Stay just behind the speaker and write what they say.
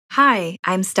Hi,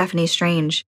 I'm Stephanie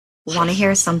Strange. Want to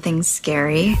hear something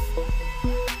scary?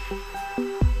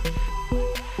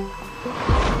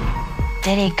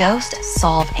 Did a ghost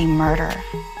solve a murder?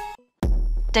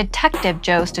 Detective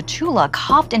Joe Stachula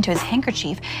coughed into his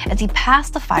handkerchief as he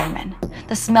passed the fireman.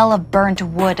 The smell of burnt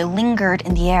wood lingered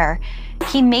in the air.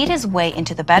 He made his way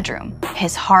into the bedroom,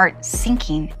 his heart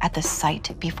sinking at the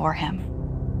sight before him.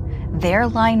 There,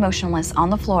 lying motionless on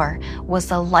the floor, was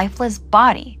the lifeless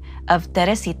body of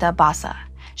Teresita Basa.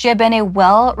 She had been a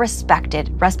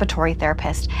well-respected respiratory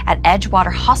therapist at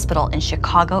Edgewater Hospital in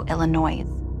Chicago, Illinois.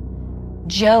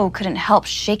 Joe couldn't help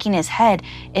shaking his head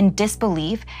in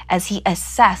disbelief as he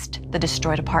assessed the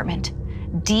destroyed apartment.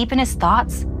 Deep in his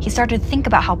thoughts, he started to think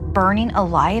about how burning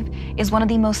alive is one of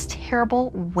the most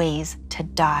terrible ways to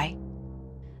die.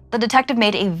 The detective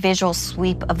made a visual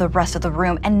sweep of the rest of the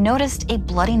room and noticed a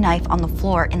bloody knife on the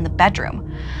floor in the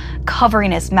bedroom.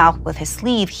 Covering his mouth with his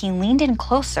sleeve, he leaned in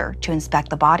closer to inspect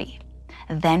the body.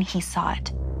 Then he saw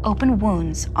it, open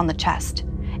wounds on the chest.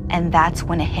 And that's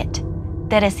when it hit.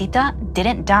 Teresita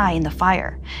didn't die in the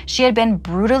fire. She had been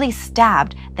brutally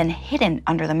stabbed, then hidden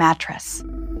under the mattress.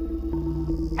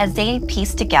 As they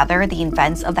pieced together the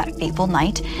events of that fateful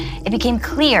night, it became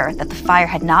clear that the fire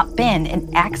had not been an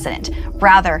accident.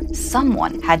 Rather,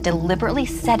 someone had deliberately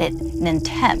set it in an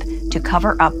attempt to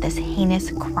cover up this heinous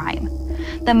crime.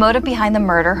 The motive behind the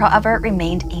murder, however,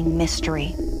 remained a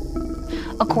mystery.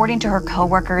 According to her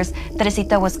co-workers,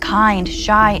 Teresita was kind,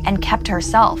 shy, and kept to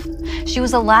herself. She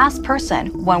was the last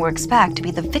person one would expect to be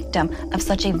the victim of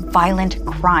such a violent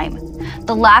crime.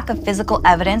 The lack of physical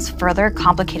evidence further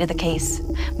complicated the case.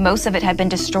 Most of it had been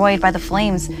destroyed by the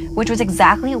flames, which was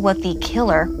exactly what the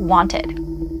killer wanted.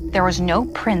 There was no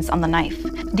prints on the knife.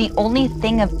 The only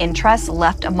thing of interest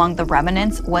left among the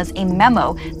remnants was a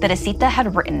memo that Teresita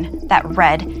had written that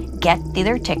read, "Get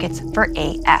theater tickets for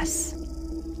AS."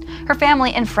 Her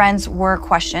family and friends were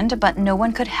questioned, but no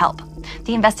one could help.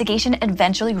 The investigation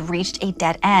eventually reached a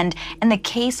dead end, and the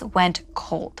case went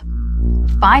cold.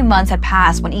 5 months had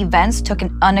passed when events took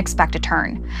an unexpected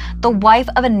turn. The wife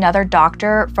of another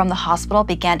doctor from the hospital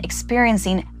began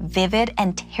experiencing vivid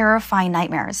and terrifying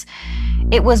nightmares.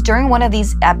 It was during one of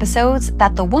these episodes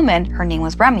that the woman, her name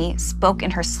was Remy, spoke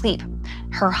in her sleep.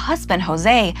 Her husband,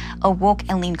 Jose, awoke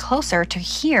and leaned closer to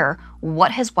hear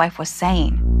what his wife was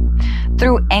saying.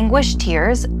 Through anguished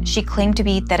tears, she claimed to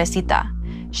be Teresita.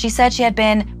 She said she had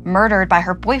been murdered by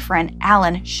her boyfriend,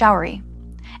 Alan Showery,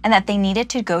 and that they needed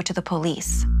to go to the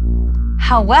police.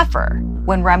 However,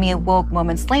 when Remy awoke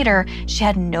moments later, she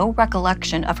had no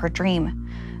recollection of her dream.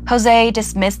 Jose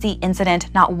dismissed the incident,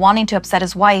 not wanting to upset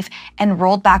his wife, and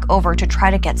rolled back over to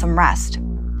try to get some rest.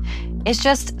 It's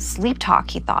just sleep talk,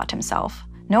 he thought to himself.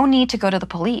 No need to go to the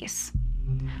police.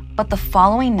 But the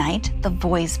following night, the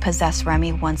voice possessed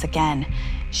Remy once again.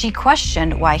 She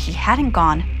questioned why he hadn't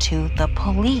gone to the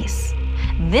police.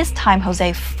 This time,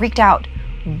 Jose freaked out.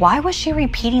 Why was she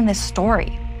repeating this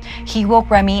story? He woke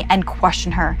Remy and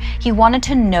questioned her. He wanted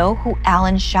to know who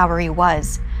Alan Showery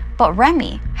was. But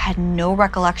Remy had no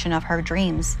recollection of her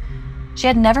dreams. She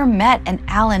had never met an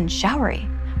Alan Showery.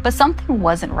 But something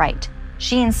wasn't right.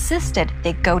 She insisted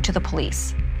they go to the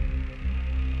police.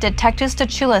 Detective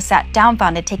Stachula sat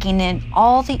dumbfounded, taking in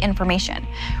all the information.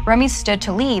 Remy stood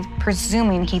to leave,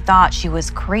 presuming he thought she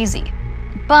was crazy.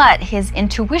 But his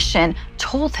intuition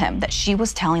told him that she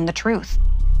was telling the truth.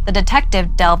 The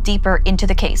detective delved deeper into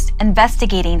the case,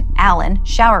 investigating Alan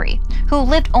Showery, who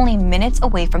lived only minutes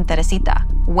away from Teresita.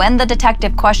 When the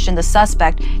detective questioned the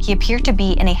suspect, he appeared to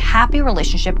be in a happy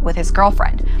relationship with his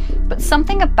girlfriend, but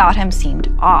something about him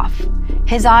seemed off,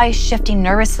 his eyes shifting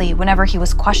nervously whenever he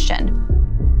was questioned.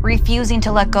 Refusing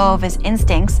to let go of his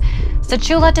instincts,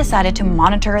 Stachula decided to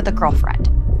monitor the girlfriend.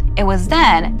 It was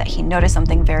then that he noticed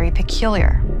something very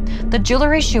peculiar. The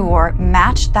jewelry she wore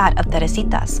matched that of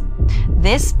Teresita's.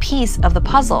 This piece of the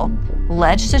puzzle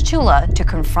led Stachula to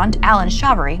confront Alan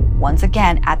Showery once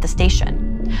again at the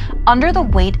station. Under the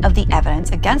weight of the evidence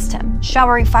against him,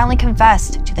 Showery finally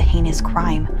confessed to the heinous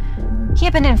crime. He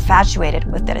had been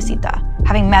infatuated with Teresita,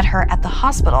 having met her at the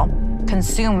hospital,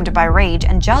 consumed by rage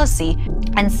and jealousy,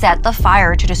 and set the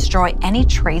fire to destroy any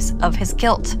trace of his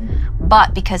guilt.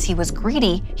 But because he was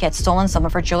greedy, he had stolen some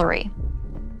of her jewelry.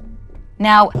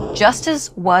 Now,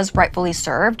 justice was rightfully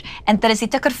served, and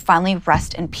Teresita could finally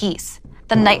rest in peace.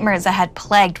 The nightmares that had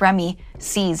plagued Remy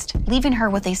ceased, leaving her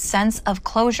with a sense of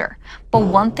closure. But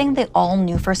one thing they all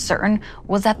knew for certain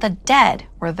was that the dead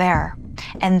were there,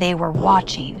 and they were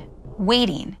watching,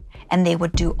 waiting, and they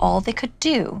would do all they could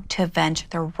do to avenge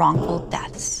their wrongful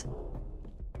deaths.